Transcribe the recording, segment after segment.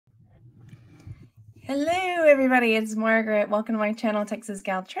Hello, everybody. It's Margaret. Welcome to my channel, Texas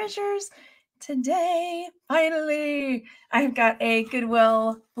Gal Treasures. Today, finally, I've got a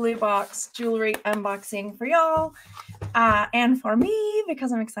Goodwill blue box jewelry unboxing for y'all and for me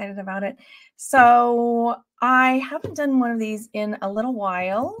because I'm excited about it. So I haven't done one of these in a little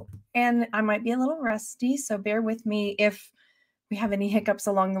while and I might be a little rusty. So bear with me if we have any hiccups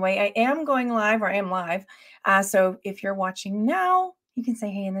along the way. I am going live, or I am live. So if you're watching now, you can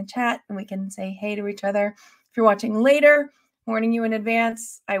say hey in the chat and we can say hey to each other. If you're watching later, warning you in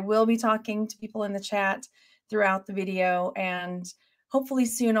advance, I will be talking to people in the chat throughout the video, and hopefully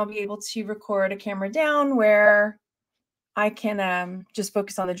soon I'll be able to record a camera down where I can just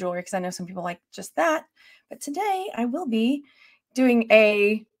focus on the jewelry, because I know some people like just that. But today I will be doing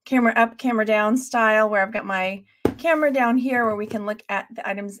a camera up, camera down style where I've got my camera down here where we can look at the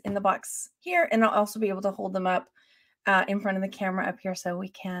items in the box here, and I'll also be able to hold them up in front of the camera up here so we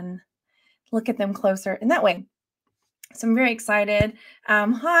can look at them closer in that way. So I'm very excited.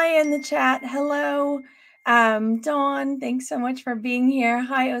 Hi in the chat. Hello. Dawn, thanks so much for being here.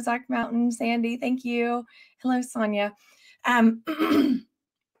 Hi, Ozark Mountain. Sandy, thank you. Hello, Sonia.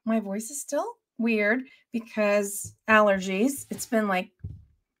 My voice is still weird because allergies. It's been like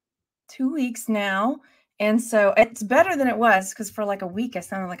 2 weeks now. And so it's better than it was, because for like a week, I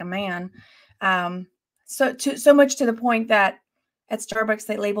sounded like a man. So much to the point that at Starbucks,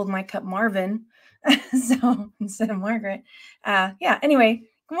 they labeled my cup Marvin. So instead of Margaret. Yeah, anyway,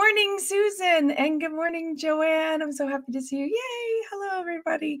 good morning, Susan. And good morning, Joanne. I'm so happy to see you. Yay. Hello,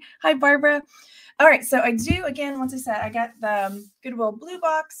 everybody. Hi, Barbara. All right, so I do, again, once I said, I got the Goodwill blue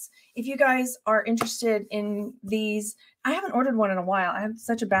box. If you guys are interested in these, I haven't ordered one in a while. I have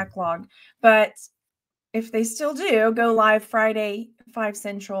such a backlog, but if they still do, go live Friday, 5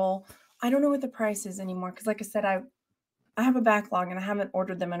 Central. I don't know what the price is anymore, because like I said, I have a backlog and I haven't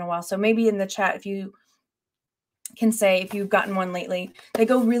ordered them in a while. So maybe in the chat, if you can say if you've gotten one lately. They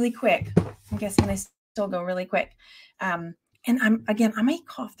go really quick. I'm guessing they still go really quick. And I may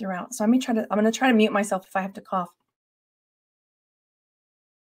cough throughout. So I'm going to try to mute myself if I have to cough.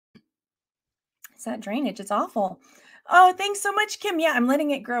 It's that drainage. It's awful. Oh, thanks so much, Kim. Yeah, I'm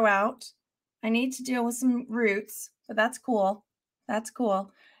letting it grow out. I need to deal with some roots, but that's cool. That's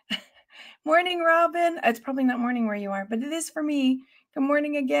cool. Morning, Robin. It's probably not morning where you are, but it is for me. Good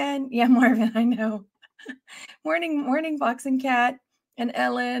morning again. Yeah, Marvin, I know. Morning, Boxing Cat and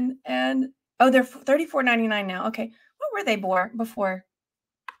Ellen. And oh, they're $34.99 now. Okay. What were they before?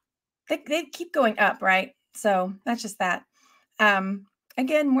 They keep going up, right? So that's just that.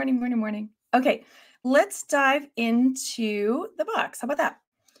 Again, morning. Okay, let's dive into the box. How about that?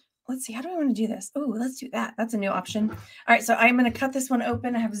 Let's see. How do I want to do this? Oh, let's do that. That's a new option. All right, so I'm going to cut this one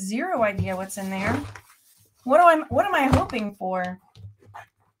open. I have zero idea what's in there. What am I hoping for?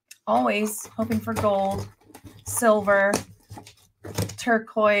 Always hoping for gold, silver,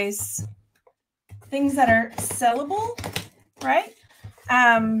 turquoise, things that are sellable, right?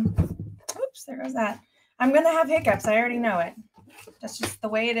 Oops, there goes that. I'm going to have hiccups. I already know it. That's just the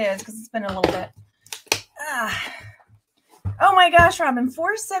way it is, because it's been a little bit. Oh my gosh, Robin,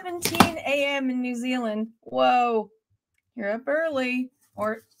 4:17 a.m. in New Zealand. Whoa, you're up early,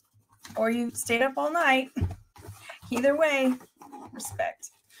 or you stayed up all night. Either way,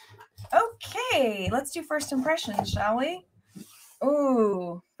 respect. Okay, let's do first impressions, shall we?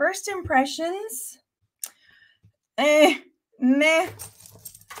 Ooh, first impressions. Meh.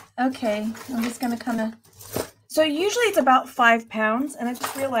 Okay, I'm just gonna kind of. So usually it's about 5 pounds, and I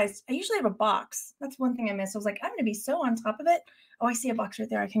just realized I usually have a box. That's one thing I missed. I was like, I'm gonna be so on top of it. Oh, I see a box right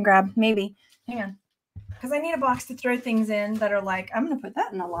there I can grab. Maybe. Hang on. Because I need a box to throw things in that are like, I'm gonna put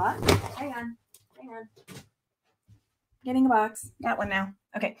that in a lot. Hang on. Getting a box. Got one now.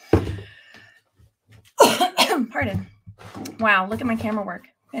 Okay. Pardon. Wow, look at my camera work.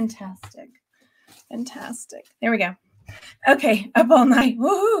 Fantastic. There we go. Okay, up all night.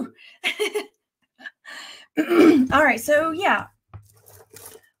 Woohoo! All right, so yeah,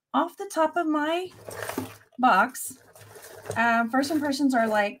 off the top of my box, first impressions are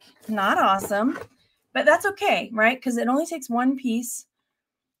like not awesome, but that's okay, right? Because it only takes one piece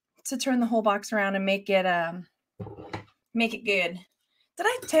to turn the whole box around and make it good. Did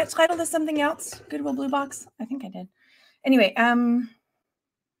I title this something else? Goodwill Blue Box? I think I did. Anyway,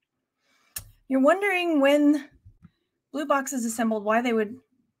 you're wondering when blue box is assembled, why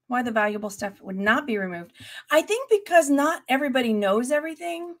the valuable stuff would not be removed. I think because not everybody knows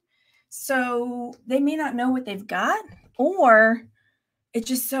everything. So they may not know what they've got, or it's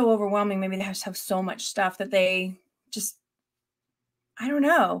just so overwhelming. Maybe they have so much stuff that they just, I don't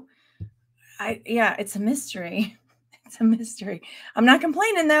know. Yeah, it's a mystery. It's a mystery. I'm not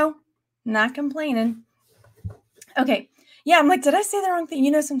complaining though. Not complaining. Okay. Yeah, I'm like, did I say the wrong thing?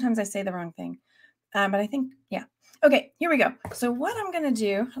 You know, sometimes I say the wrong thing. But I think, yeah. Okay, here we go. So what I'm going to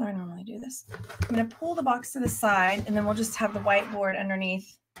do, how do I normally do this? I'm going to pull the box to the side, and then we'll just have the whiteboard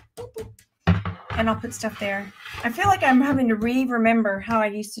underneath. And I'll put stuff there. I feel like I'm having to remember how I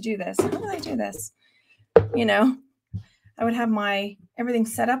used to do this. How did I do this? You know, I would have my everything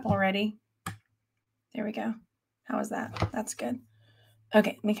set up already. There we go. How is that? That's good.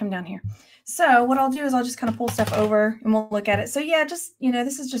 Okay, let me come down here. So what I'll do is I'll just kind of pull stuff over and we'll look at it. So yeah, just, you know,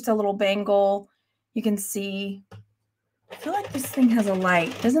 this is just a little bangle. You can see, I feel like this thing has a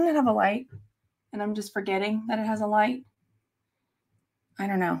light. Doesn't it have a light? And I'm just forgetting that it has a light. I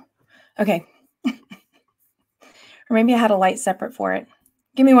don't know. Okay. Or maybe I had a light separate for it.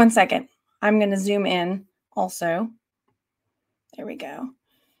 Give me 1 second. I'm going to zoom in also. There we go.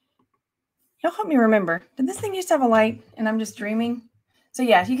 You'll help me remember. Did this thing used to have a light and I'm just dreaming? So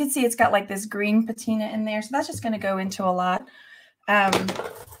yeah, you can see it's got like this green patina in there. So that's just going to go into a lot. I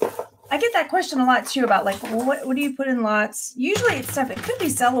get that question a lot too about like, well, what do you put in lots? Usually it's stuff, it could be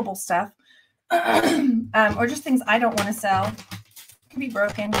sellable stuff or just things I don't want to sell. It could be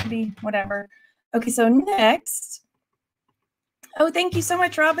broken, could be whatever. Okay, so next. Oh, thank you so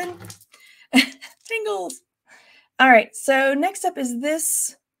much, Robin. Tingles. All right, so next up is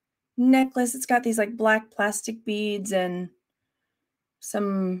this necklace. It's got these like black plastic beads and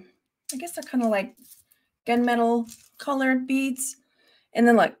some, I guess they're kind of like gunmetal colored beads. And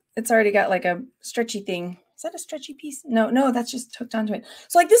then look, it's already got like a stretchy thing. Is that a stretchy piece? No, that's just hooked onto it.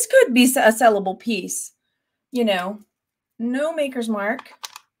 So like this could be a sellable piece, you know, no maker's mark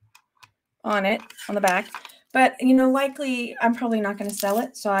on it, on the back. But, you know, likely I'm probably not going to sell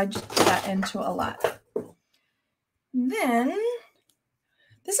it. So I just put that into a lot. Then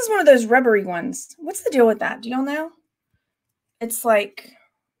this is one of those rubbery ones. What's the deal with that? Do y'all know? It's like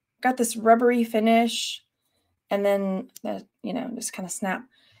got this rubbery finish and then, you know, just kind of snap.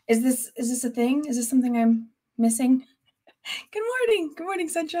 Is this a thing? Is this something I'm missing? Good morning. Good morning,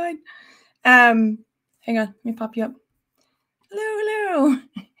 sunshine. Hang on. Let me pop you up. Hello.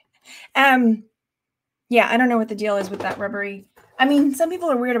 Yeah, I don't know what the deal is with that rubbery. I mean, some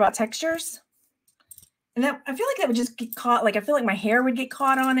people are weird about textures. And that I feel like that would just get caught. Like I feel like my hair would get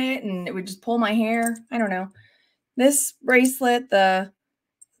caught on it and it would just pull my hair. I don't know. This bracelet, the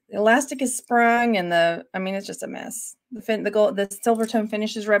elastic is sprung and I mean, it's just a mess. The silver tone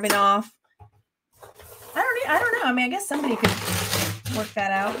finish is rubbing off. I don't know. I mean, I guess somebody could work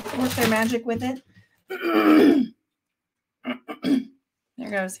that out, work their magic with it. There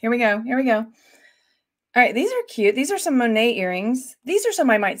goes. Here we go. Here we go. All right. These are cute. These are some Monet earrings. These are some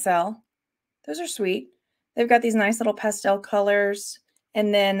I might sell. Those are sweet. They've got these nice little pastel colors.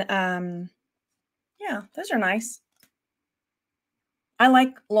 And then, yeah, those are nice. I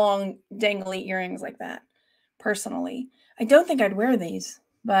like long dangly earrings like that, personally. I don't think I'd wear these,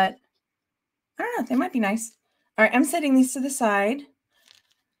 but I don't know. They might be nice. All right, I'm setting these to the side.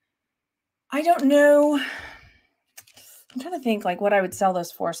 I don't know. I'm trying to think like what I would sell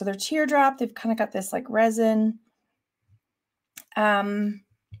those for. So they're teardrop. They've kind of got this like resin.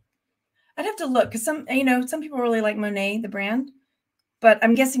 I'd have to look because some people really like Monet, the brand, but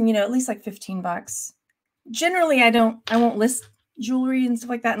I'm guessing, you know, at least like $15. Generally, I won't list jewelry and stuff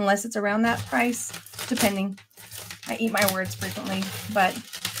like that unless it's around that price, depending. I eat my words frequently, but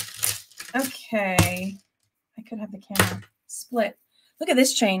okay. I could have the camera split. Look at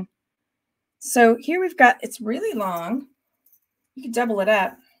this chain. So here we've got, it's really long. You could double it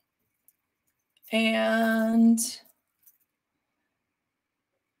up. And,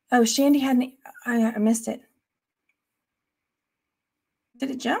 oh, Shandy had I missed it. Did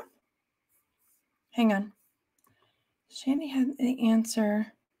it jump? Hang on. Shandy had the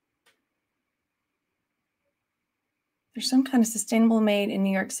answer. There's some kind of sustainable made in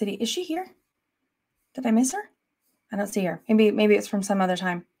New York City. Is she here? Did I miss her? I don't see her. Maybe it's from some other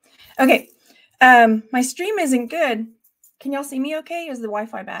time. Okay. My stream isn't good. Can y'all see me okay? Is the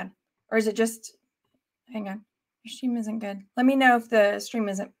Wi-Fi bad? Or is it just, hang on. Your stream isn't good. Let me know if the stream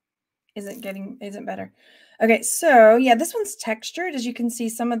isn't better. Okay, so yeah, this one's textured. As you can see,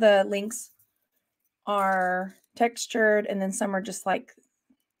 some of the links are textured and then some are just like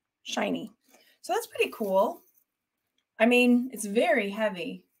shiny. So that's pretty cool. I mean, it's very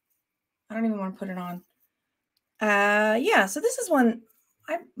heavy. I don't even want to put it on. Yeah, so this is one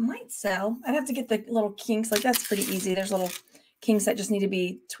I might sell. I'd have to get the little kinks. Like that's pretty easy. There's little kinks that just need to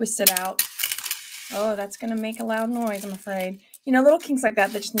be twisted out. Oh, that's going to make a loud noise, I'm afraid. You know, little kinks like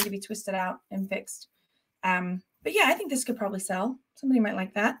that just need to be twisted out and fixed. But yeah, I think this could probably sell. Somebody might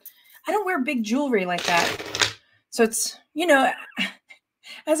like that. I don't wear big jewelry like that. So it's, you know,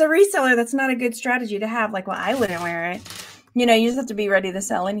 As a reseller, that's not a good strategy to have. Like, well, I wouldn't wear it. You know, you just have to be ready to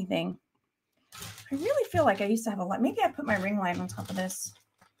sell anything. I really feel like I used to have a lot. Maybe I put my ring light on top of this.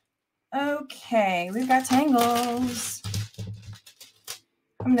 Okay, we've got tangles.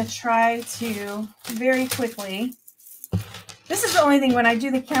 I'm going to try to very quickly. This is the only thing when I do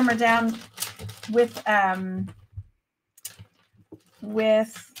the camera down with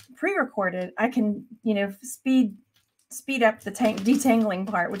pre-recorded, I can, you know, speed up the detangling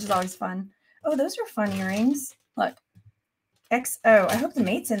part, which is always fun. Oh, those are fun earrings. Look. XO. I hope the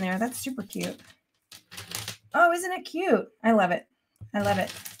mate's in there. That's super cute. Oh, isn't it cute? I love it. I love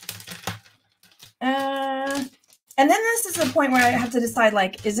it. And then this is the point where I have to decide,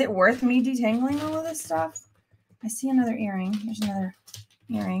 like, is it worth me detangling all of this stuff? I see another earring. There's another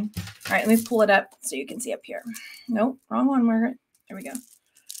earring. All right, let me pull it up so you can see up here. Nope, wrong one, Margaret. There we go.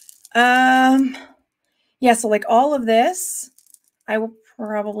 Yeah, so like all of this, I will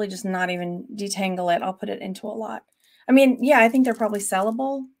probably just not even detangle it. I'll put it into a lot. I mean, yeah, I think they're probably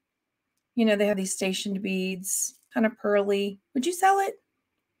sellable. You know, they have these stationed beads, kind of pearly. Would you sell it?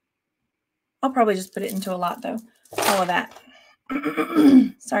 I'll probably just put it into a lot, though. All of that.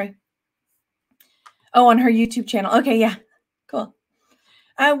 Sorry. Oh, on her YouTube channel. Okay, yeah. Cool.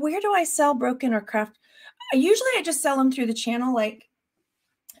 Where do I sell broken or craft? Usually I just sell them through the channel. Like,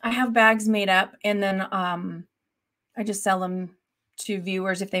 I have bags made up, and then I just sell them to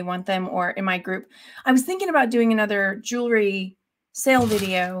viewers if they want them, or in my group. I was thinking about doing another jewelry sale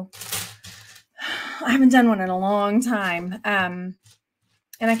video. I haven't done one in a long time.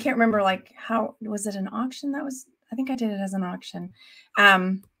 And I can't remember, like, how was it an auction? I think I did it as an auction.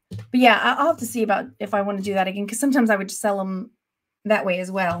 But yeah, I'll have to see about if I want to do that again, because sometimes I would just sell them that way as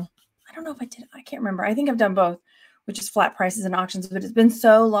well. I don't know if I did. I can't remember. I think I've done both, which is flat prices and auctions, but it's been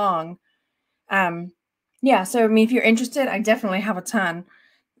so long. Yeah, so I mean, if you're interested, I definitely have a ton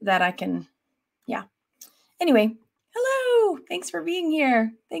that I can, yeah. Anyway, hello. Thanks for being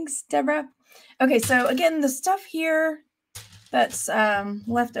here. Thanks, Deborah. Okay, so again, the stuff here that's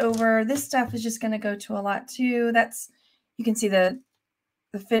left over, this stuff is just going to go to a lot too. You can see the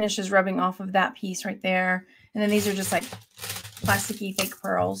finish is rubbing off of that piece right there. And then these are just like plasticky fake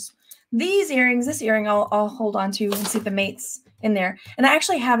pearls. These earrings, this earring I'll hold on to and see the mate's in there. And I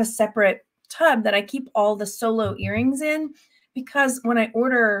actually have a separate tub that I keep all the solo earrings in, because when I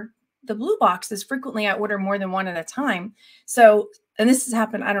order the blue boxes, frequently I order more than one at a time. So, and this has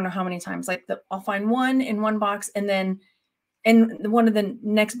happened, I don't know how many times, like I'll find one in one box, and then in one of the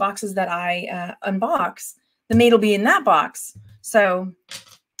next boxes that I unbox, the mate will be in that box. So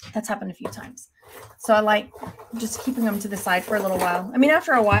that's happened a few times. So I like just keeping them to the side for a little while. I mean,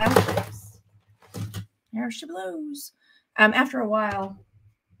 after a while, there she blows. After a while,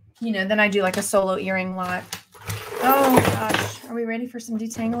 you know, then I do like a solo earring lot. Oh gosh, are we ready for some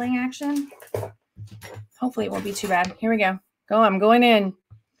detangling action? Hopefully it won't be too bad. Here we go. I'm going in.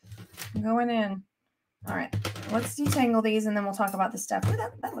 I'm going in. All right, let's detangle these, and then we'll talk about the stuff. Ooh,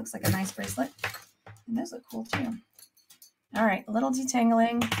 that looks like a nice bracelet. And those look cool too. All right, a little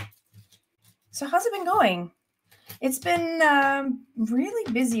detangling. So how's it been going? It's been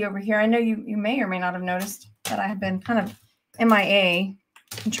really busy over here. I know you may or may not have noticed that I have been kind of MIA.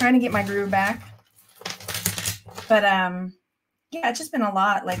 I'm trying to get my groove back. But yeah, it's just been a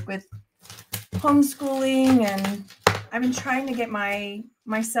lot, like with homeschooling, and I've been trying to get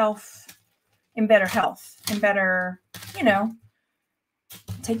myself in better health and better, you know,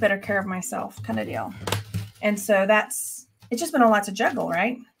 take better care of myself kind of deal. And so it's just been a lot to juggle,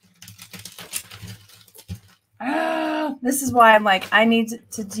 right? This is why I'm like, I need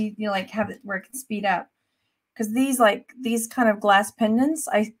to you know, like have it where it can speed up. Because these kind of glass pendants,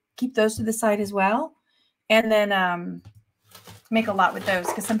 I keep those to the side as well. And then make a lot with those,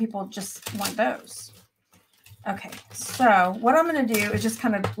 because some people just want those. Okay, so what I'm going to do is just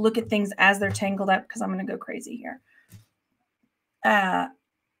kind of look at things as they're tangled up, because I'm going to go crazy here.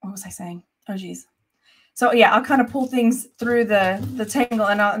 What was I saying? Oh, geez. So yeah, I'll kind of pull things through the tangle,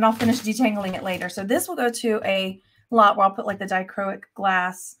 and I'll finish detangling it later. So this will go to a lot where I'll put like the dichroic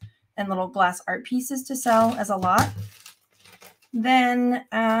glass and little glass art pieces to sell as a lot. Then,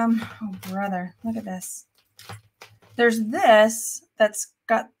 oh brother, look at this. There's this that's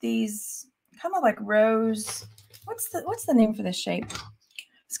got these kind of like rose. What's the name for this shape?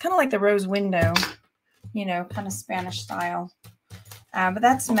 It's kind of like the rose window, you know, kind of Spanish style. But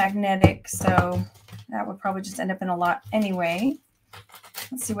that's magnetic, so that would probably just end up in a lot anyway.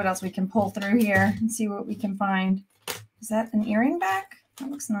 Let's see what else we can pull through here and see what we can find. Is that an earring back?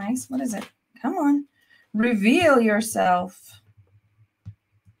 That looks nice. What is it? Come on. Reveal yourself.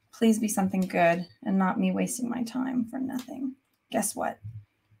 Please be something good and not me wasting my time for nothing. guess what?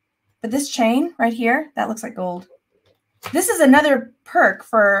 But this chain right here, that looks like gold. This is another perk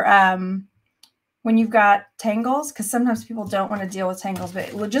for when you've got tangles, because sometimes people don't want to deal with tangles.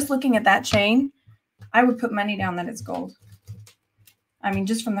 But just looking at that chain, I would put money down that it's gold. I mean,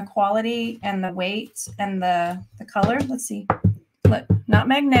 just from the quality and the weight and the color. Let's see. Look, not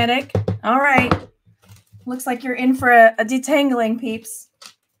magnetic. All right. Looks like you're in for a detangling, peeps.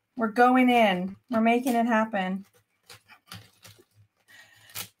 We're going in. We're making it happen.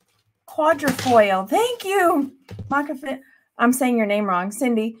 Quadrifoil. Thank you. I'm saying your name wrong.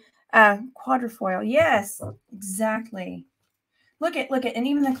 Cindy. Quadrifoil. Yes, exactly. Look at, and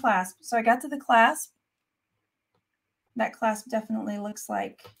even the clasp. So I got to the clasp. That clasp definitely looks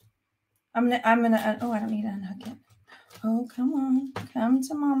like I'm gonna oh, I don't need to unhook it. Oh, come on. Come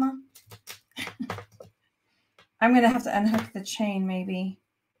to mama. I'm gonna have to unhook the chain maybe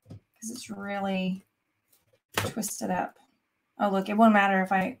because it's really twisted up. Oh, look, it won't matter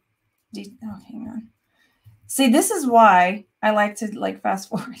if I oh, hang on. See, this is why I like to like fast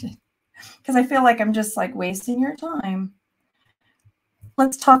forward it, because I feel like I'm just like wasting your time.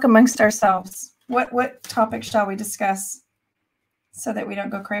 Let's talk amongst ourselves. What topic shall we discuss so that we don't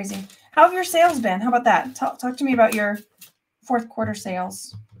go crazy? How have your sales been? How about that? Talk to me about your fourth quarter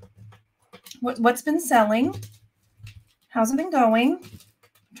sales. What's been selling? How's it been going?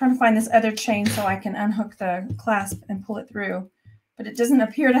 I'm trying to find this other chain so I can unhook the clasp and pull it through, but it doesn't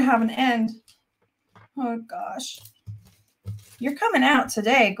appear to have an end. Oh gosh. You're coming out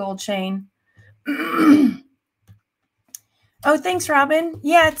today, gold chain. Oh, thanks, Robin.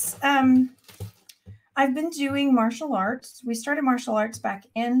 Yeah, it's I've been doing martial arts. We started martial arts back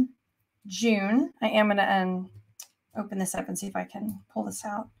in June. I am gonna open this up and see if I can pull this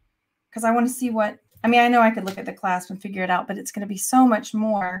out, because I want to see what, I mean, I know I could look at the clasp and figure it out, but it's going to be so much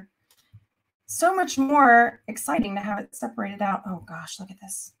more exciting to have it separated out. Oh gosh, look at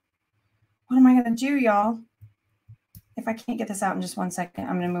this. What am I going to do, y'all? If I can't get this out in just 1 second,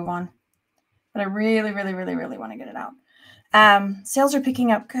 I'm going to move on. But I really, really, really, really want to get it out. Sales are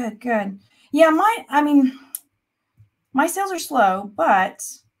picking up. Good. Yeah, my sales are slow, but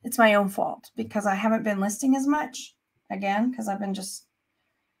it's my own fault because I haven't been listing as much. Again, because I've been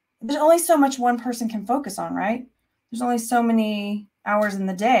there's only so much one person can focus on, right? There's only so many hours in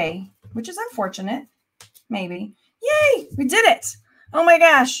the day, which is unfortunate, maybe. Yay, we did it. Oh my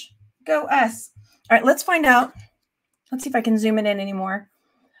gosh, go us. All right, let's find out. Let's see if I can zoom it in anymore.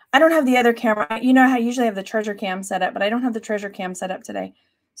 I don't have the other camera. You know how I usually have the treasure cam set up, but I don't have the treasure cam set up today.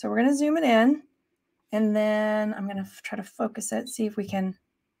 So we're going to zoom it in, and then I'm going to try to focus it, see if we can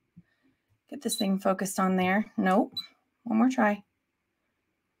get this thing focused on there. Nope. One more try.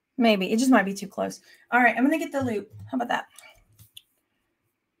 Maybe. It just might be too close. All right, I'm going to get the loop. How about that?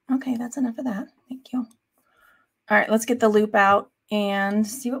 Okay, that's enough of that. Thank you. All right, let's get the loop out and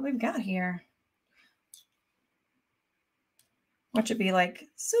see what we've got here. What should be like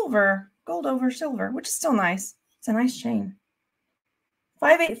silver, gold over silver, which is still nice. It's a nice chain.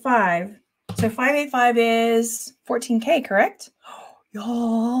 585. So 585 is 14K, correct? Oh,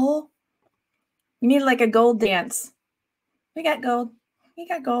 y'all. We need like a gold dance. We got gold. We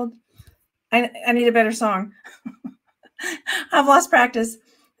got gold. I need a better song. I've lost practice.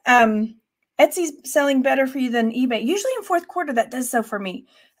 Etsy's selling better for you than eBay. Usually in fourth quarter, that does so for me.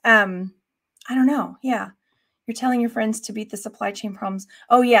 I don't know. Yeah. You're telling your friends to beat the supply chain problems.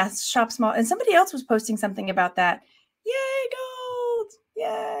 Oh, yes. Shop small. And somebody else was posting something about that. Yay, gold.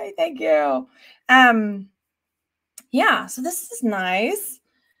 Yay. Thank you. Yeah. So this is nice.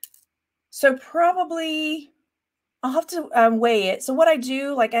 So probably I'll have to weigh it. So what I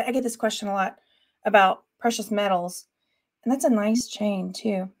do, like I get this question a lot about precious metals. And that's a nice chain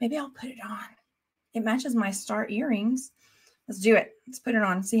too. Maybe I'll put it on. It matches my star earrings. Let's do it. Let's put it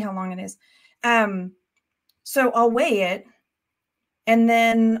on and see how long it is. So I'll weigh it, and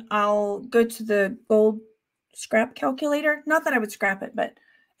then I'll go to the gold scrap calculator. Not that I would scrap it, but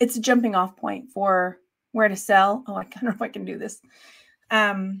it's a jumping off point for where to sell. Oh, I don't know if I can do this.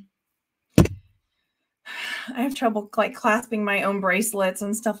 I have trouble like clasping my own bracelets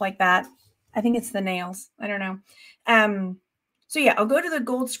and stuff like that. I think it's the nails. I don't know. So yeah, I'll go to the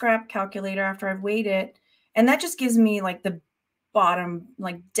gold scrap calculator after I've weighed it. And that just gives me like the bottom,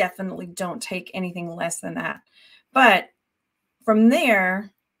 like definitely don't take anything less than that. But from there,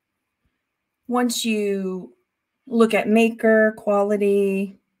 once you look at maker,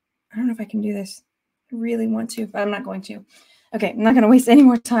 quality, I don't know if I can do this. I really want to, but I'm not going to. Okay, I'm not going to waste any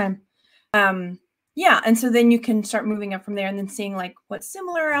more time. Yeah, and so then you can start moving up from there and then seeing like what's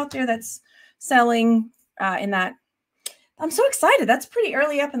similar out there that's selling in that. I'm so excited. That's pretty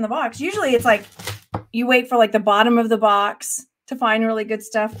early up in the box. Usually it's like you wait for like the bottom of the box to find really good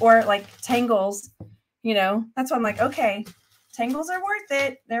stuff, or like tangles, you know, that's why I'm like, okay, tangles are worth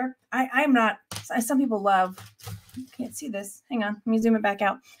it. I'm not, some people love, you can't see this. Hang on. Let me zoom it back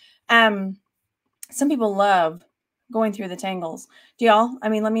out. Some people love going through the tangles. Do y'all, I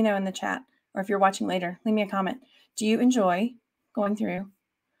mean, let me know in the chat, or if you're watching later, leave me a comment. Do you enjoy going through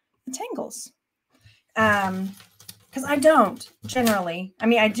the tangles? Because I don't generally. I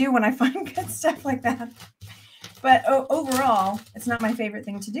mean, I do when I find good stuff like that. But overall, it's not my favorite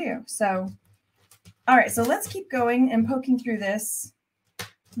thing to do. So, all right, so let's keep going and poking through this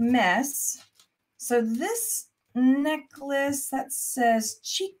mess. So this necklace that says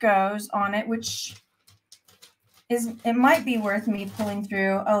Chico's on it, which is, it might be worth me pulling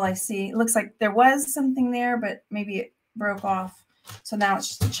through. Oh, I see. It looks like there was something there, but maybe it broke off. So now it's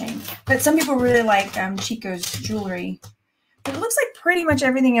just a chain. But some people really like Chico's jewelry. But it looks like pretty much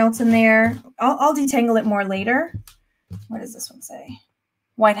everything else in there. I'll detangle it more later. What does this one say?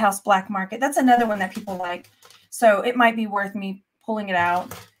 White House Black Market. That's another one that people like. So it might be worth me pulling it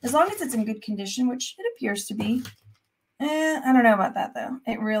out. As long as it's in good condition, which it appears to be. I don't know about that, though.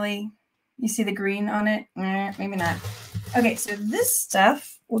 It really, you see the green on it? Maybe not. Okay, so this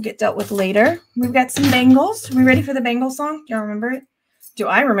stuff will get dealt with later. We've got some bangles. Are we ready for the bangle song? Do y'all remember it? Do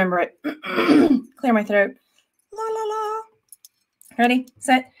I remember it? Clear my throat. La, la, la. Ready,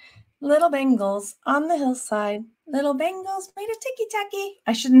 set. Little bangles on the hillside. Little bangles made of ticky-tacky.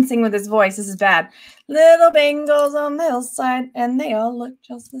 I shouldn't sing with this voice. This is bad. Little bangles on the hillside, and they all look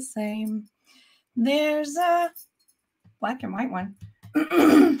just the same. There's a black and white one.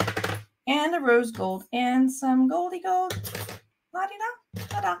 And a rose gold. And some goldy gold. La-di-da,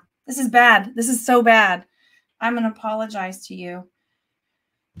 da-da. This is bad. This is so bad. I'm going to apologize to you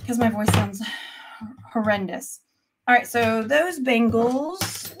because my voice sounds horrendous. All right, so those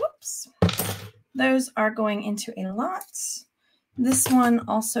bangles, whoops, those are going into a lot. This one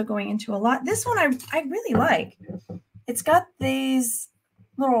also going into a lot. This one I really like. It's got these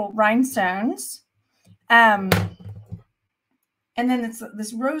little rhinestones. And then it's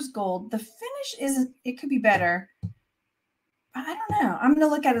this rose gold. The finish is, it could be better. I don't know. I'm going to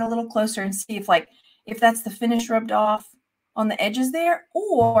look at it a little closer and see if that's the finish rubbed off on the edges there,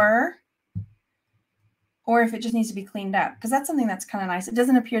 or if it just needs to be cleaned up, because that's something that's kind of nice. It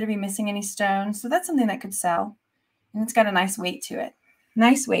doesn't appear to be missing any stones, so that's something that could sell. And it's got a nice weight to it.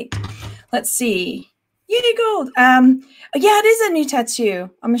 Nice weight. Let's see. Yay, gold. Yeah, it is a new tattoo.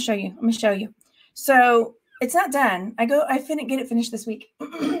 I'm going to show you. So it's not done. I get it finished this week.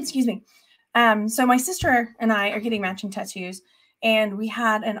 Excuse me. So my sister and I are getting matching tattoos, and we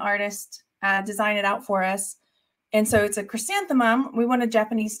had an artist design it out for us. And so it's a chrysanthemum. We wanted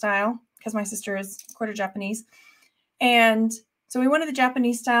Japanese style because my sister is quarter Japanese. And so we wanted the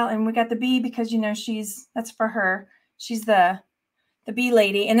Japanese style, and we got the bee because, you know, that's for her. She's the bee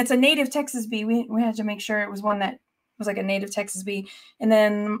lady, and it's a native Texas bee. We had to make sure it was one that was like a native Texas bee. And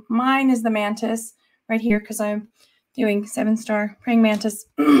then mine is the mantis right here because I'm doing 7-star praying mantis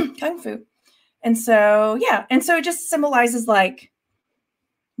kung fu. And so, yeah. And so it just symbolizes like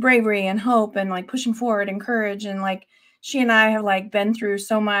bravery and hope and like pushing forward and courage. And like she and I have like been through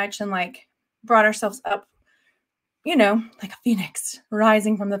so much and like brought ourselves up, you know, like a phoenix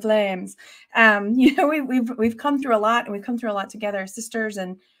rising from the flames. You know, we've come through a lot, and we've come through a lot together as sisters,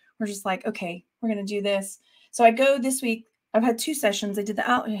 and we're just like, okay, we're going to do this. So I go this week. I've had 2 sessions. He did the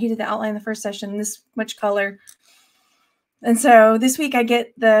outline the first session, this much color. And so this week I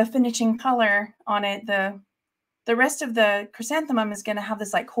get the finishing color on it. The rest of the chrysanthemum is going to have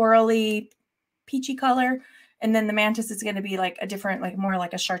this like corally peachy color. And then the mantis is going to be like a different, like more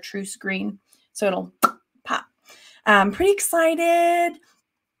like a chartreuse green. So it'll pop. Pretty excited.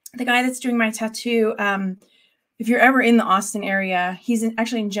 The guy that's doing my tattoo, if you're ever in the Austin area, he's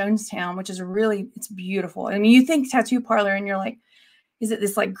actually in Jonestown, which is it's beautiful. I mean, you think tattoo parlor and you're like, is it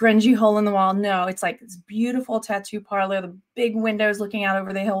this like grungy hole in the wall? No, it's like this beautiful tattoo parlor, the big windows looking out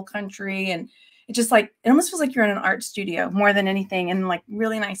over the hill country. And it just like, it almost feels like you're in an art studio more than anything. And like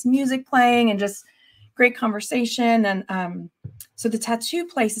really nice music playing and just great conversation. And so the tattoo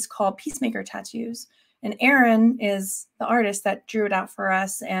place is called Peacemaker Tattoos. And Aaron is the artist that drew it out for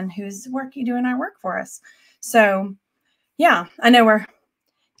us and who's doing our work for us. So yeah, I know I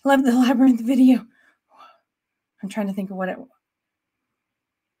love the labyrinth video. I'm trying to think of what it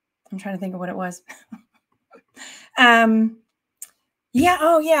was. Yeah.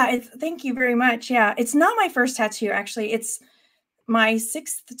 Oh yeah. Thank you very much. Yeah. It's not my first tattoo. Actually, it's my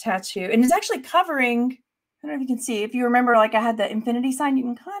 6th tattoo, and it's actually covering, I don't know if you can see, if you remember, like I had the infinity sign, you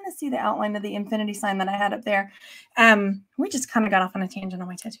can kind of see the outline of the infinity sign that I had up there. We just kind of got off on a tangent on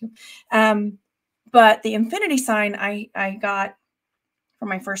my tattoo. But the infinity sign I got for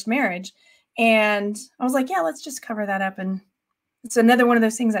my first marriage. And I was like, yeah, let's just cover that up. And it's another one of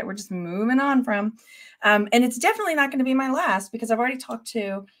those things that we're just moving on from. And it's definitely not going to be my last, because I've already talked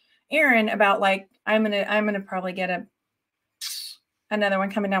to Aaron about, like, I'm gonna probably get another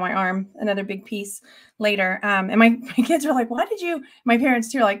one coming down my arm, another big piece later. And my kids are like, my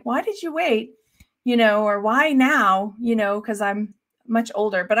parents too are like, why did you wait? Or why now? Because I'm much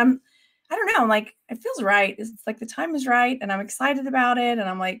older, but I don't know, like, it feels right. It's like the time is right, and I'm excited about it. And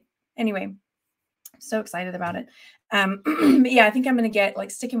I'm like, anyway, I'm so excited about it. But yeah, I think I'm going to get,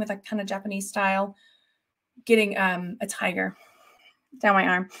 like, sticking with like kind of Japanese style, getting a tiger down my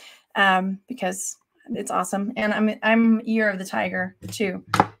arm, because it's awesome. And I'm year of the tiger too,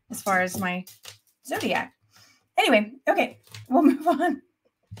 as far as my zodiac. Anyway, okay, we'll move on.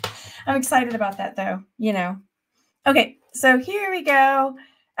 I'm excited about that though, Okay, so here we go.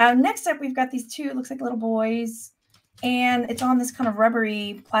 Next up, we've got these two, it looks like little boys, and it's on this kind of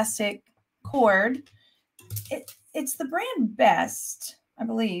rubbery plastic cord. It's the brand Best, I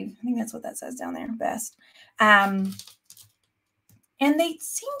believe. I think that's what that says down there, Best. And they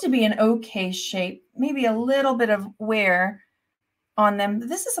seem to be an okay shape, maybe a little bit of wear on them. But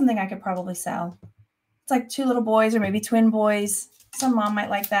this is something I could probably sell. It's like two little boys, or maybe twin boys. Some mom might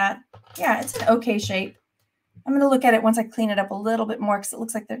like that. Yeah, it's an okay shape. I'm going to look at it once I clean it up a little bit more, because it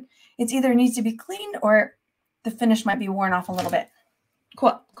looks like it's either needs to be cleaned or the finish might be worn off a little bit.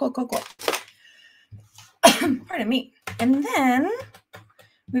 Cool. Pardon me. And then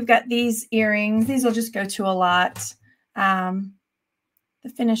we've got these earrings. These will just go to a lot. The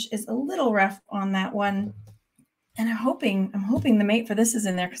finish is a little rough on that one. And I'm hoping the mate for this is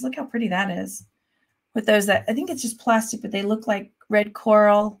in there, because look how pretty that is. With those that, I think it's just plastic, but they look like red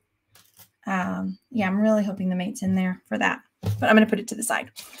coral. Yeah, I'm really hoping the mate's in there for that, but I'm going to put it to the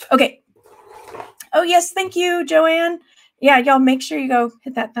side. Okay. Oh yes. Thank you, Joanne. Yeah. Y'all make sure you go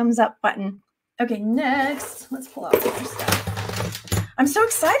hit that thumbs up button. Okay. Next, let's pull out some more stuff. I'm so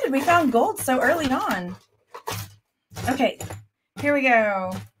excited. We found gold so early on. Okay, here we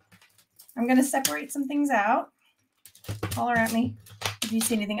go. I'm going to separate some things out. Holler at me if you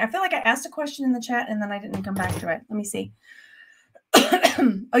see anything. I feel like I asked a question in the chat and then I didn't come back to it. Let me see.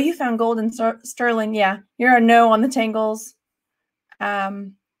 Oh, you found gold in sterling. Yeah, you're a no on the tangles. Yeah,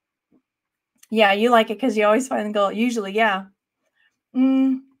 you like it because you always find the gold. Usually, yeah.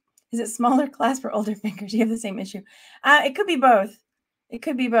 Is it smaller clasp or older fingers? You have the same issue. It could be both. It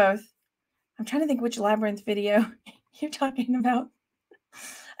could be both. I'm trying to think which labyrinth video you're talking about.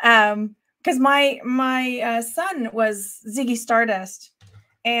 Because my son was Ziggy Stardust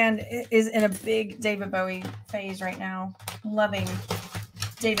and is in a big David Bowie phase right now, loving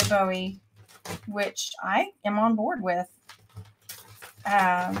David Bowie, which I am on board with.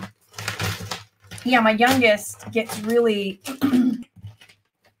 Yeah, my youngest gets really, I don't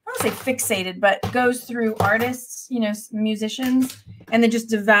want to say fixated, but goes through artists, musicians, and then just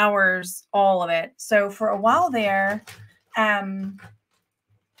devours all of it. So for a while there,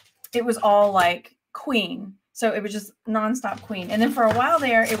 it was all like Queen. So it was just nonstop Queen. And then for a while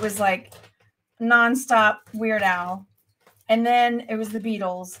there, it was like nonstop Weird Al. And then it was the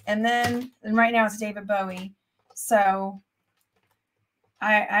Beatles. And right now it's David Bowie. So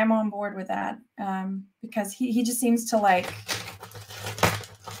I'm on board with that, because he just seems to like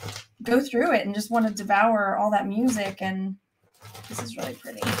go through it and just want to devour all that music. And this is really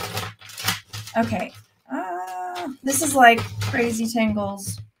pretty. Okay. This is like crazy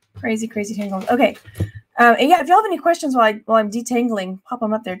tangles. Crazy tangles. Okay. Yeah, if you have any questions while I'm detangling, pop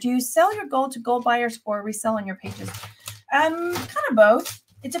them up there. Do you sell your gold to gold buyers or resell on your pages? Kind of both.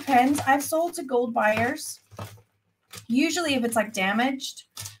 It depends. I've sold to gold buyers. Usually if it's like damaged.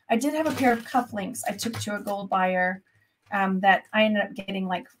 I did have a pair of cufflinks I took to a gold buyer that I ended up getting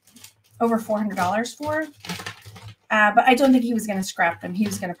like over $400 for. But I don't think he was going to scrap them. He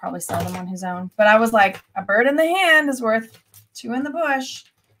was going to probably sell them on his own. But I was like, a bird in the hand is worth two in the bush.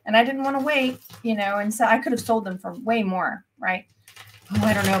 And I didn't want to wait, and so I could have sold them for way more, right? Oh,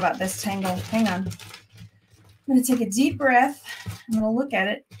 I don't know about this tangle. Hang on. I'm going to take a deep breath. I'm going to look at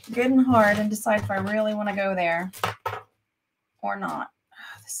it good and hard and decide if I really want to go there or not.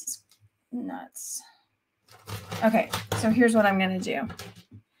 Oh, this is nuts. Okay, so here's what I'm going to do.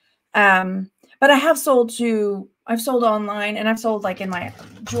 But I have sold I've sold online, and I've sold like in my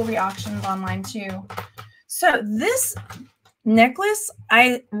jewelry auctions online too. So this necklace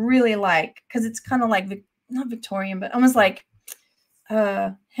I really like, because it's kind of like not Victorian, but almost like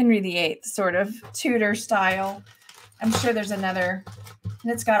Henry VIII sort of Tudor style. I'm sure there's another,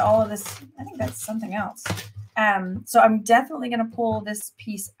 and it's got all of this. I think that's something else. So I'm definitely going to pull this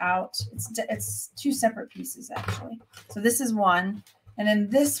piece out. It's two separate pieces, actually. So this is one, and then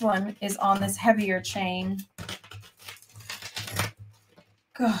this one is on this heavier chain.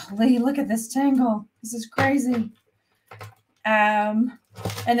 Golly, look at this tangle. This is crazy. And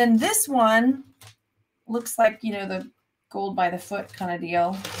then this one looks like, you know, the gold by the foot kind of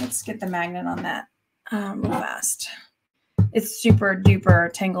deal. Let's get the magnet on that real fast. It's super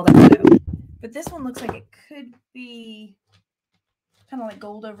duper tangled up though. But this one looks like it could be kind of like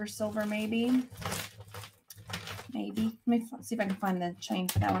gold over silver, maybe. Maybe. Let me see if I can find the chain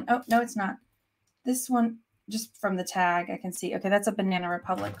for that one. Oh, no, it's not. This one, just from the tag, I can see. Okay, that's a Banana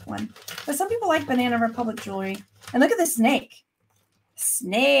Republic one. But some people like Banana Republic jewelry. And look at this snake.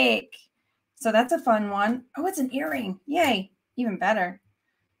 Snake. So that's a fun one. Oh, it's an earring. Yay. Even better.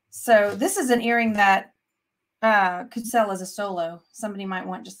 So this is an earring that could sell as a solo. Somebody might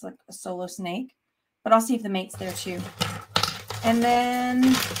want just like a solo snake. But I'll see if the mate's there too. And then,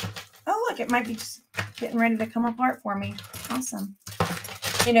 oh, look, it might be just getting ready to come apart for me. Awesome.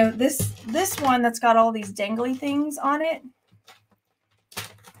 You know, this one that's got all these dangly things on it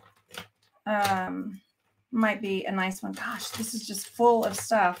might be a nice one. Gosh, this is just full of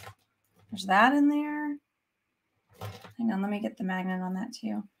stuff. There's that in there. Hang on, let me get the magnet on that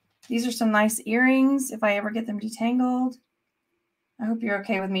too. These are some nice earrings if I ever get them detangled. I hope you're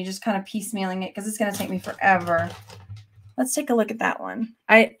okay with me just kind of piecemealing it because it's going to take me forever. Let's take a look at that one.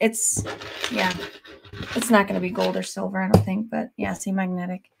 It's not going to be gold or silver, I don't think, but yeah, see,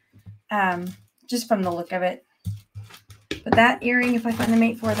 magnetic. Just from the look of it. But that earring, if I find the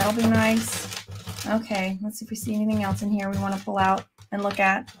mate for it, that'll be nice. Okay, let's see if we see anything else in here we want to pull out and look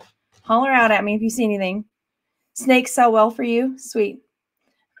at. Holler out at me if you see anything. Snakes sell well for you? Sweet.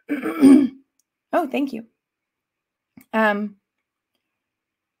 Oh, thank you. Oh,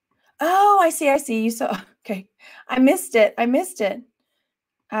 I see. You saw. Okay. I missed it.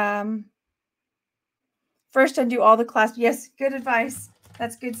 First undo all the clasp. Yes, good advice.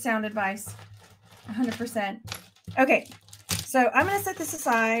 That's good sound advice. 100%. Okay. So I'm going to set this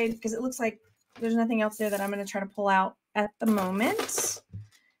aside because it looks like there's nothing else there that I'm going to try to pull out at the moment.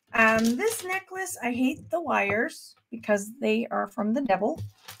 This necklace, I hate the wires because they are from the devil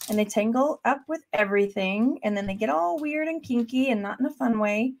and they tangle up with everything and then they get all weird and kinky and not in a fun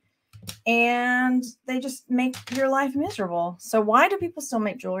way. And they just make your life miserable. So why do people still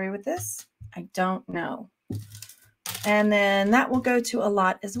make jewelry with this? I don't know. And then that will go to a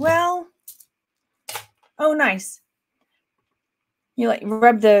lot as well. Oh, nice. You like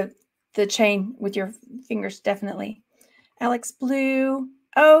rub the chain with your fingers, definitely. Alex Blue.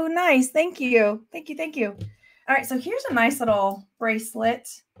 Oh, nice. Thank you. Thank you. All right, so here's a nice little bracelet.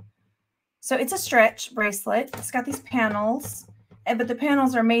 So it's a stretch bracelet. It's got these panels, but the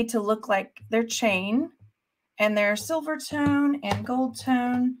panels are made to look like they're chain, and they're silver tone and gold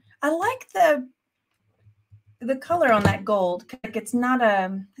tone. I like the color on that gold. Like it's not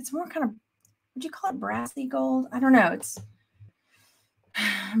it's more kind of, would you call it brassy gold? I don't know.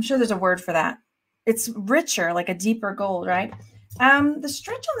 I'm sure there's a word for that. It's richer, like a deeper gold, right? The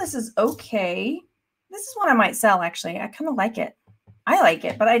stretch on this is okay. This is one I might sell, actually. I kind of like it. I like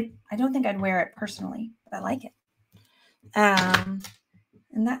it, but I don't think I'd wear it personally, but I like it. And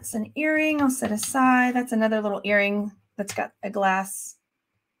that's an earring I'll set aside. That's another little earring that's got a glass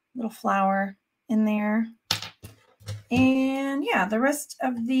little flower in there. And yeah, the rest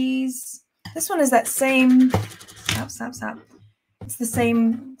of these, this one is that same, stop. It's the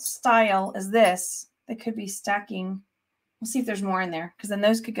same style as this. They could be stacking. We'll see if there's more in there because then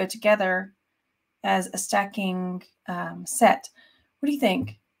those could go together as a stacking set. What do you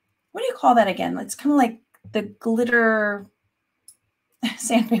think? What do you call that again? It's kind of like the glitter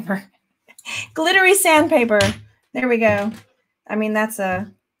sandpaper. Glittery sandpaper. There we go. I mean, that's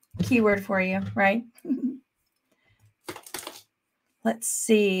a keyword for you, right? Let's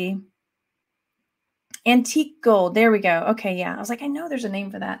see. Antique gold. There we go. Okay, yeah. I was like, I know there's a name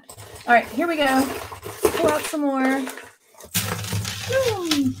for that. All right, here we go. Pull out some more.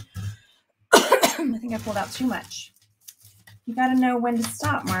 I think I pulled out too much. You got to know when to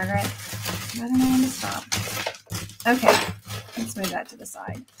stop, Margaret. You got to know when to stop. Okay, let's move that to the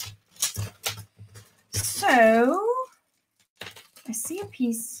side. So, I see a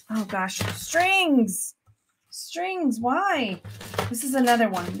piece. Oh, gosh. Strings. Strings. Why? This is another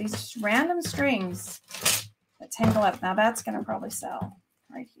one. These just random strings that tangle up. Now, that's going to probably sell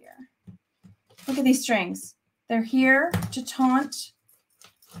right here. Look at these strings. They're here to taunt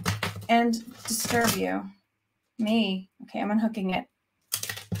and disturb you. Me. Okay, I'm unhooking it.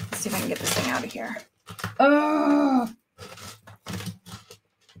 Let's see if I can get this thing out of here. Oh!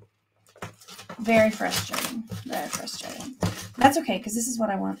 Very frustrating. Very frustrating. That's okay, because this is what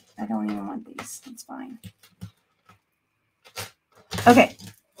I want. I don't even want these. It's fine. Okay.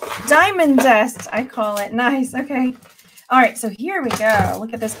 Diamond dust, I call it. Nice. Okay. All right. So here we go.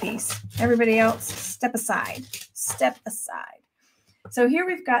 Look at this piece. Everybody else, step aside. Step aside. So here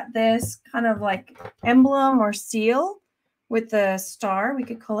we've got this kind of like emblem or seal with the star. We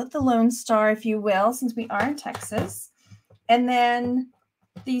could call it the Lone Star, if you will, since we are in Texas. And then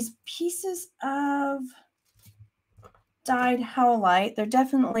these pieces of dyed howlite. They're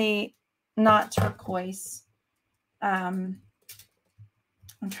definitely not turquoise. I'm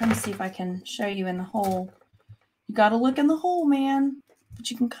trying to see if I can show you in the hole. You got to look in the hole, man. But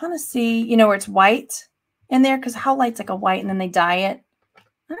you can kind of see, you know, where it's white in there, because howlite's like a white and then they dye it.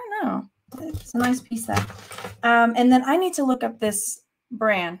 I don't know. It's a nice piece there. And then I need to look up this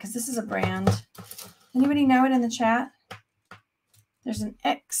brand, because this is a brand. Anybody know it in the chat? There's an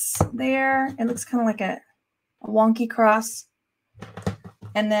X there. It looks kind of like a wonky cross.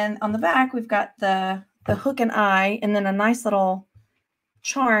 And then on the back, we've got the hook and eye, and then a nice little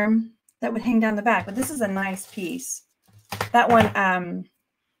charm that would hang down the back. But this is a nice piece. That one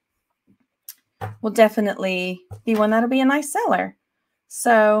will definitely be one that'll be a nice seller.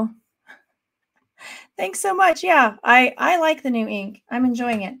 So thanks so much. Yeah, I like the new ink. I'm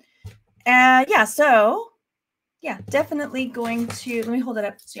enjoying it. Yeah, so yeah, definitely going to, let me hold it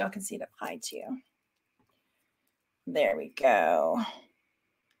up so y'all can see it up high too. There we go.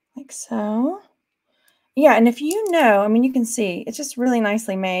 Like so. Yeah, and if you know, I mean, you can see it's just really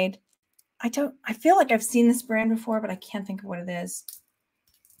nicely made. I feel like I've seen this brand before, but I can't think of what it is.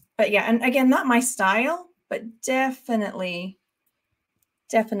 But yeah, and again, not my style, but definitely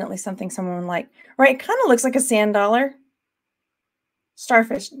something someone would like. Right, it kind of looks like a sand dollar.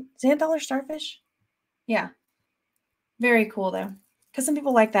 Starfish. Sand dollar starfish? Yeah. Very cool though. Because some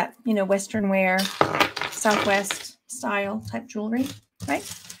people like that, you know, Western wear, Southwest style type jewelry, right?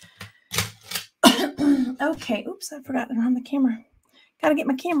 Okay. Oops, I forgot I don't have the camera. Gotta get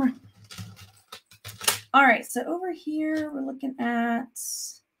my camera. All right, so over here we're looking at,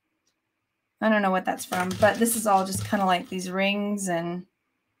 I don't know what that's from, but this is all just kind of like these rings and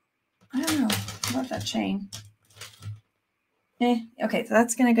I don't know about that chain. Okay, so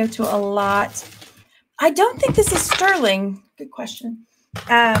that's going to go to a lot. I don't think this is sterling. Good question.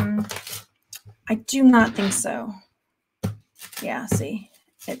 I do not think so. Yeah, see,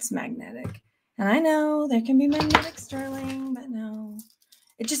 it's magnetic. And I know there can be magnetic sterling, but no.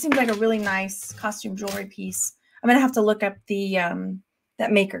 It just seems like a really nice costume jewelry piece. I'm going to have to look up the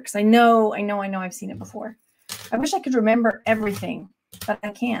that maker because I know I've seen it before. I wish I could remember everything, but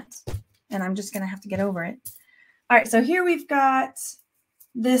I can't. And I'm just going to have to get over it. All right, so here we've got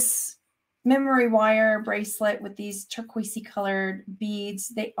this memory wire bracelet with these turquoisey colored beads.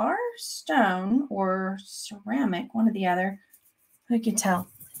 They are stone or ceramic, one or the other. I can tell.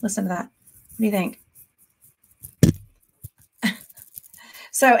 Listen to that. What do you think?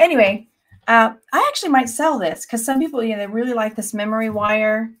 So anyway, I actually might sell this because some people, you know, they really like this memory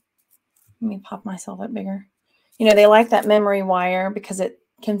wire. Let me pop myself up bigger. You know, they like that memory wire because it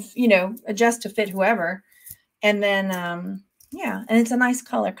can, you know, adjust to fit whoever. And then, yeah, and it's a nice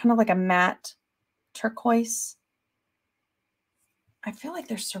color, kind of like a matte turquoise. I feel like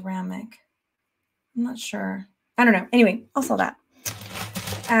they're ceramic. I'm not sure. I don't know. Anyway, I'll sell that.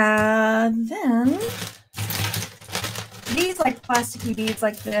 Then these like plasticky beads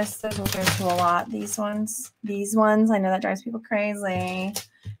like this, those will go to a lot. These ones, I know that drives people crazy.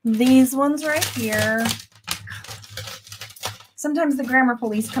 These ones right here. Sometimes the grammar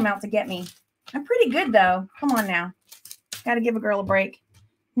police come out to get me. I'm pretty good though. Come on now. Got to give a girl a break.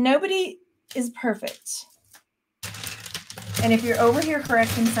 Nobody is perfect. And if you're over here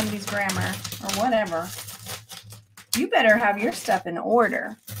correcting somebody's grammar or whatever, you better have your stuff in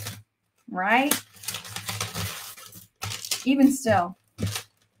order, right? Even still.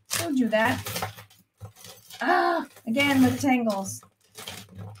 Told you that. Again with the tangles.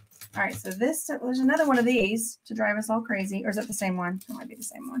 All right, so this, there's another one of these to drive us all crazy. Or is it the same one? It might be the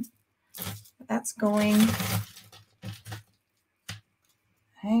same one. But that's going.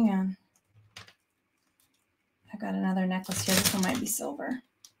 Hang on. I got another necklace here. This one might be silver.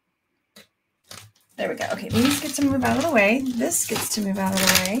 There we go. Okay, these get to move out of the way. This gets to move out of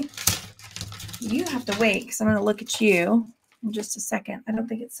the way. You have to wait because I'm going to look at you in just a second. I don't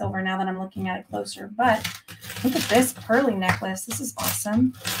think it's silver now that I'm looking at it closer, but look at this pearly necklace. This is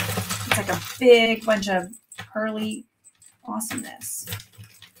awesome. It's like a big bunch of pearly awesomeness.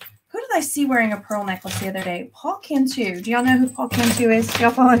 Who did I see wearing a pearl necklace the other day? Paul Cantu. Do y'all know who Paul Cantu is? Do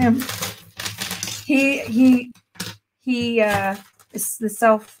y'all follow him? He It's the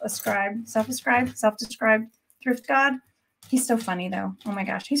self-described thrift god. He's so funny though. Oh my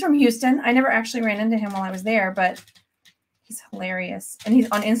gosh. He's from Houston. I never actually ran into him while I was there, but he's hilarious. And he's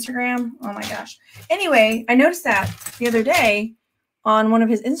on Instagram. Oh my gosh. Anyway, I noticed that the other day on one of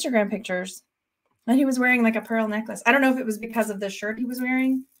his Instagram pictures that he was wearing like a pearl necklace. I don't know if it was because of the shirt he was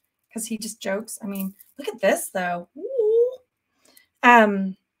wearing, because he just jokes. I mean, look at this though. Ooh.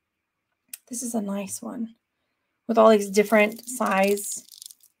 This is a nice one with all these different size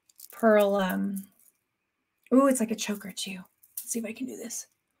pearl. Ooh, it's like a choker too. Let's see if I can do this.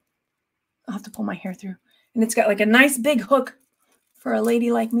 I'll have to pull my hair through. And it's got like a nice big hook for a lady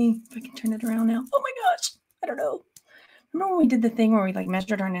like me. If I can turn it around now. Oh my gosh. I don't know. Remember when we did the thing where we like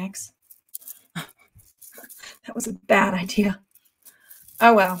measured our necks? That was a bad idea.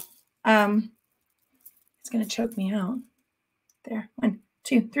 Oh well. It's gonna choke me out. There. 1,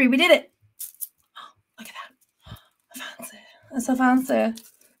 2, 3. We did it. Oh, look at that. Fancy. That's so fancy.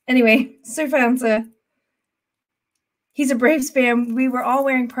 Anyway, so fancy. He's a Braves fan. We were all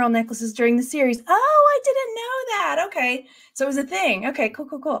wearing pearl necklaces during the series. Oh, I didn't know that. Okay. So it was a thing. Okay,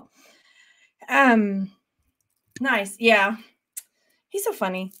 cool. Nice. Yeah. He's so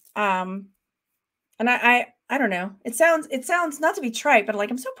funny. And I don't know. It sounds not to be trite, but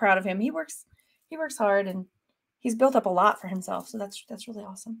like I'm so proud of him. He works hard and he's built up a lot for himself. So that's really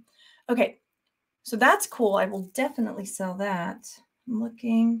awesome. Okay. So that's cool. I will definitely sell that. I'm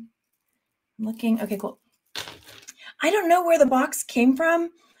looking. Okay, cool. I don't know where the box came from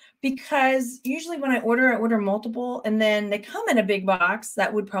because usually when I order multiple and then they come in a big box.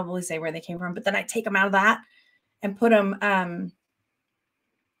 That would probably say where they came from, but then I take them out of that and put them up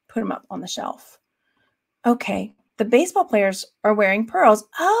on the shelf. Okay. The baseball players are wearing pearls.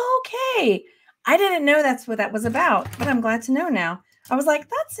 Okay. I didn't know that's what that was about, but I'm glad to know now. I was like,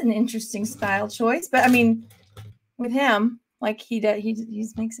 that's an interesting style choice. But I mean, with him, like he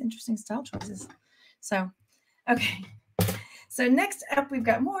makes interesting style choices. So, okay. So next up, we've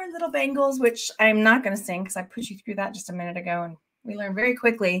got more little bangles, which I'm not going to sing because I put you through that just a minute ago. And we learned very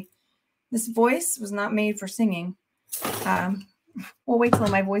quickly, this voice was not made for singing. We'll wait till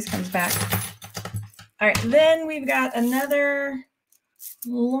my voice comes back. All right. Then we've got another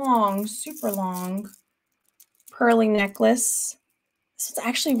long, super long pearly necklace. This is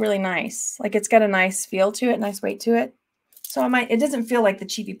actually really nice. Like it's got a nice feel to it, nice weight to it. So it doesn't feel like the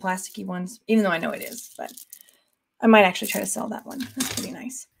cheapy plasticky ones, even though I know it is, but I might actually try to sell that one. That's pretty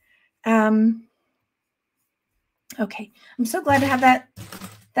nice. Okay. I'm so glad to have that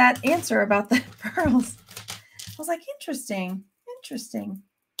answer about the pearls. I was like, interesting.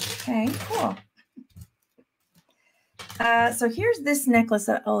 Okay, cool. So here's this necklace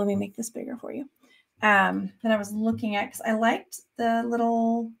that, let me make this bigger for you. That I was looking at because I liked the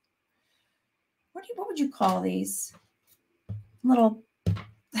little, what would you call these? Little,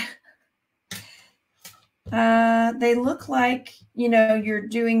 they look like, you're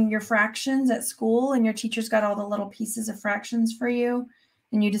doing your fractions at school and your teacher's got all the little pieces of fractions for you.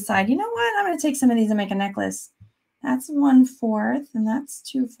 And you decide, you know what, I'm going to take some of these and make a necklace. That's 1/4 and that's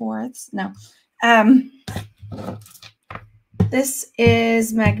 2/4. No. This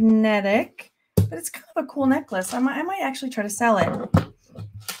is magnetic, but it's kind of a cool necklace. I might actually try to sell it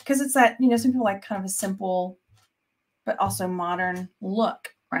because it's that, some people like kind of a simple, but also modern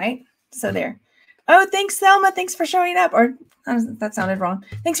look, right? So there. Oh, thanks, Selma. Thanks for showing up. Or that sounded wrong.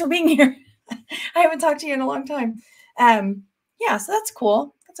 Thanks for being here. I haven't talked to you in a long time. Yeah, so that's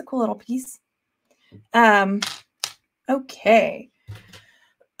cool. That's a cool little piece. Okay.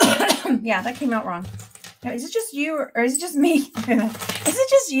 Yeah, that came out wrong. Now, is it just you or is it just me? Is it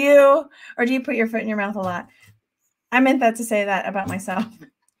just you or do you put your foot in your mouth a lot? I meant that to say that about myself.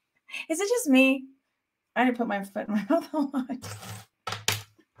 Is it just me? I didn't put my foot in my mouth a lot.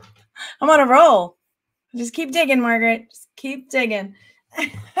 I'm on a roll. Just keep digging, Margaret. Just keep digging.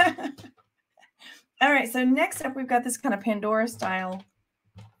 All right. So next up, we've got this kind of Pandora style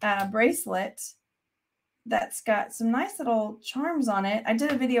bracelet that's got some nice little charms on it. I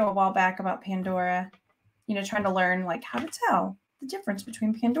did a video a while back about Pandora, trying to learn like how to tell the difference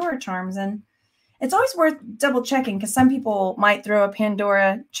between Pandora charms. And it's always worth double checking because some people might throw a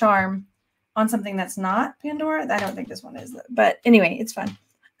Pandora charm on something that's not Pandora. I don't think this one is, but anyway, it's fun.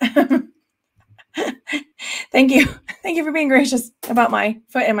 Thank you. Thank you for being gracious about my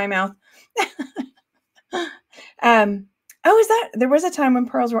foot in my mouth. There was a time when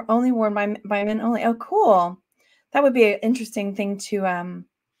pearls were only worn by men only. Oh, cool. That would be an interesting thing to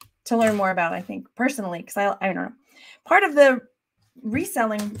learn more about, I think, personally, because I don't know. Part of the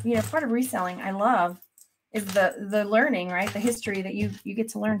reselling, I love is the learning, right? The history that you get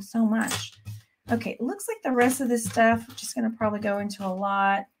to learn so much. Okay, it looks like the rest of this stuff just going to probably go into a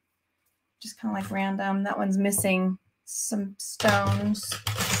lot. Just kind of like random. That one's missing some stones.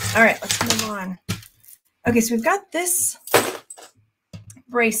 All right, let's move on. Okay, so we've got this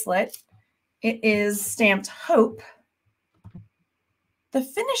bracelet. It is stamped Hope. The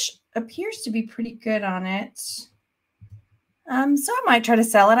finish appears to be pretty good on it. So I might try to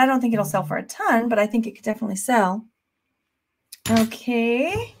sell it. I don't think it'll sell for a ton, but I think it could definitely sell.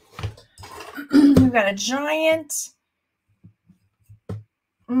 Okay. We've got a giant.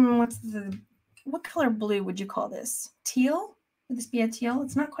 What color blue would you call this? Teal? Would this be a teal?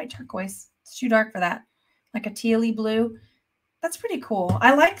 It's not quite turquoise. It's too dark for that. Like a tealy blue. That's pretty cool.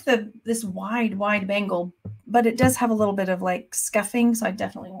 I like this wide bangle, but it does have a little bit of like scuffing, so I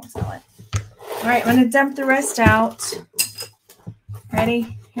definitely won't sell it. All right, I'm going to dump the rest out.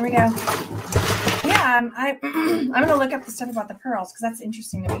 Ready? Here we go. Yeah, I'm going to look up the stuff about the pearls because that's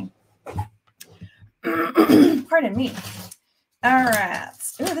interesting to me. Pardon me. All right.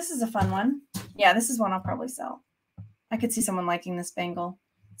 Ooh, this is a fun one. Yeah, this is one I'll probably sell. I could see someone liking this bangle.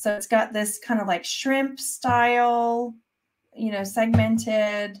 So it's got this kind of like shrimp style, you know,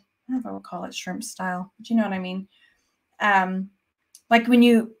 segmented. I don't know if I would call it shrimp style, but you know what I mean. Like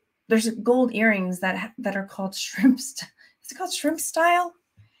when there's gold earrings that are called shrimp. Is it called shrimp style?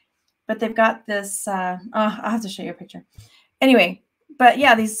 But they've got this. I'll have to show you a picture. Anyway, but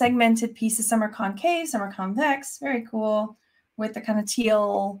yeah, these segmented pieces. Some are concave, some are convex. Very cool with the kind of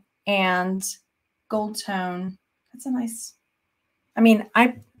teal and gold tone. That's a nice. I mean,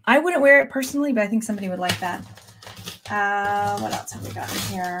 I wouldn't wear it personally, but I think somebody would like that. What else have we got in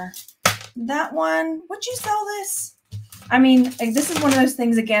here? That one. Would you sell this? I mean, this is one of those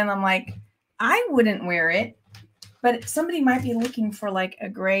things, again, I'm like, I wouldn't wear it, but somebody might be looking for like a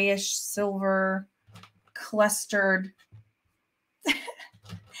grayish silver clustered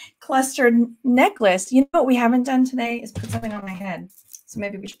necklace. You know what we haven't done today is put something on my head. So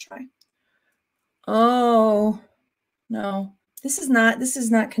maybe we should try. Oh, no. This is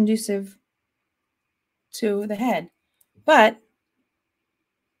not conducive to the head. But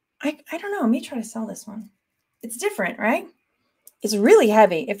I don't know. Let me try to sell this one. It's different, right? It's really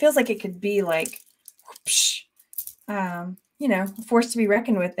heavy. It feels like it could be like, whoosh, you know, a force to be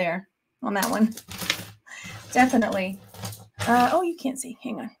reckoned with there on that one. Definitely. Oh, you can't see.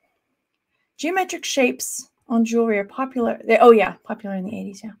 Hang on. Geometric shapes on jewelry are popular. Oh, yeah. Popular in the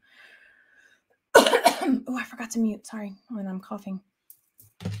 80s, yeah. Oh, I forgot to mute. Sorry when I'm coughing.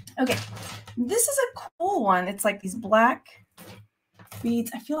 Okay. This is a cool one. It's like these black beads.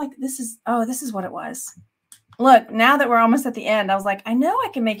 I feel like this is what it was. Look, now that we're almost at the end, I was like, I know I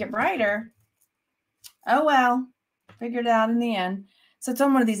can make it brighter. Oh, well. Figured it out in the end. So it's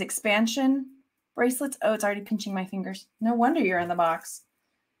on one of these expansion bracelets. Oh, it's already pinching my fingers. No wonder you're in the box.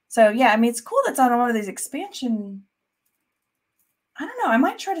 So, yeah, I mean, it's cool that's on one of these expansion. I don't know. I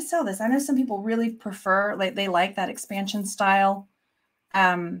might try to sell this. I know some people really prefer, like, they like that expansion style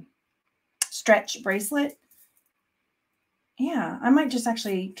stretch bracelet. Yeah, I might just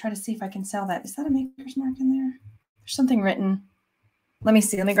actually try to see if I can sell that. Is that a maker's mark in there? There's something written. Let me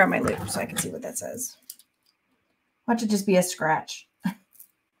see. Let me grab my loop so I can see what that says. Watch it just be a scratch.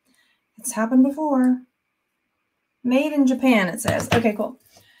 It's happened before. Made in Japan, it says. Okay, cool.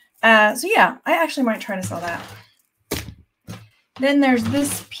 So yeah, I actually might try to sell that. Then there's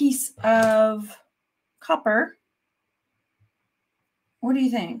this piece of copper. What do you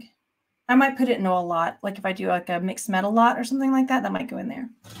think? I might put it into a lot. Like if I do like a mixed metal lot or something like that, that might go in there.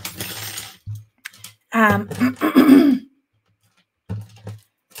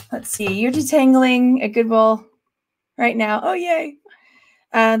 Let's see. You're detangling at Goodwill right now. Oh, yay.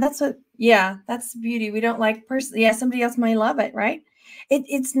 That's what, yeah, that's the beauty. We don't like personally. Yeah, somebody else might love it, right?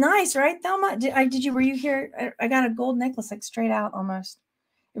 It's nice, right, Thelma? Were you here? I got a gold necklace, like straight out almost.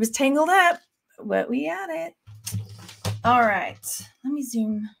 It was tangled up, but we had it. All right. Let me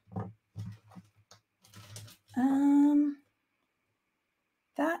zoom.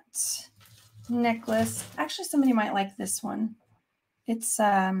 That necklace, actually somebody might like this one. It's,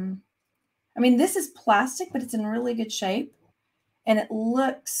 I mean, this is plastic, but it's in really good shape. And it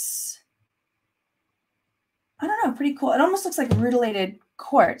looks, I don't know, pretty cool. It almost looks like rutilated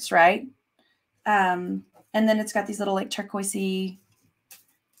quartz, right? And then it's got these little like turquoisey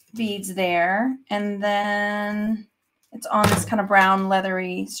beads there. And then it's on this kind of brown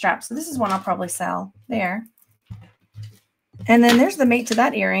leathery strap. So this is one I'll probably sell there. And then there's the mate to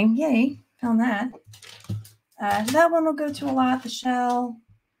that earring. Yay, found that. That one will go to a lot. The shell.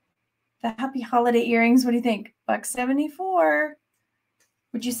 The happy holiday earrings. What do you think? $1.74.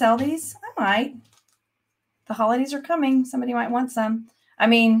 Would you sell these? I might. The holidays are coming. Somebody might want some. I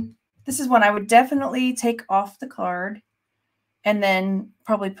mean, This is one I would definitely take off the card and then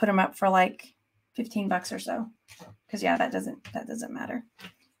probably put them up for like $15 or so. Because yeah, that doesn't matter.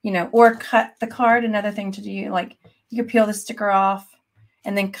 You know, or cut the card. Another thing to do, like you could peel the sticker off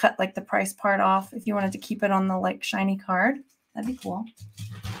and then cut like the price part off if you wanted to keep it on the like shiny card. That'd be cool.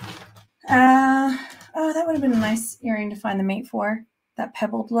 Oh, that would have been a nice earring to find the mate for. That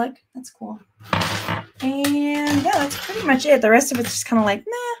pebbled look. That's cool. And yeah, that's pretty much it. The rest of it's just kind of like,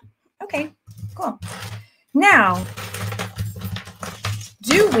 nah, okay, cool. Now,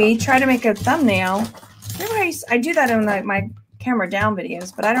 do we try to make a thumbnail? I do that in my camera down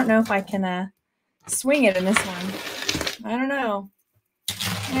videos, but I don't know if I can swing it in this one. I don't know.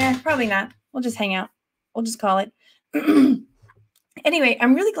 Probably not. We'll just hang out. We'll just call it. Anyway,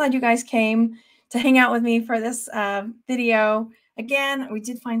 I'm really glad you guys came to hang out with me for this video. Again, we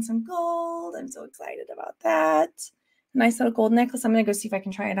did find some gold. I'm so excited about that. Nice little gold necklace. I'm going to go see if I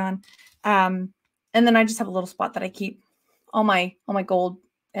can try it on. And then I just have a little spot that I keep all my gold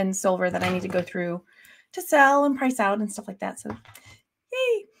and silver that I need to go through to sell and price out and stuff like that. So,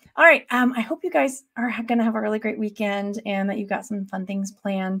 yay. All right. I hope you guys are going to have a really great weekend and that you've got some fun things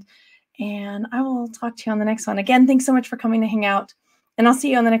planned. And I will talk to you on the next one. Again, thanks so much for coming to hang out. And I'll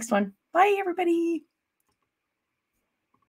see you on the next one. Bye, everybody.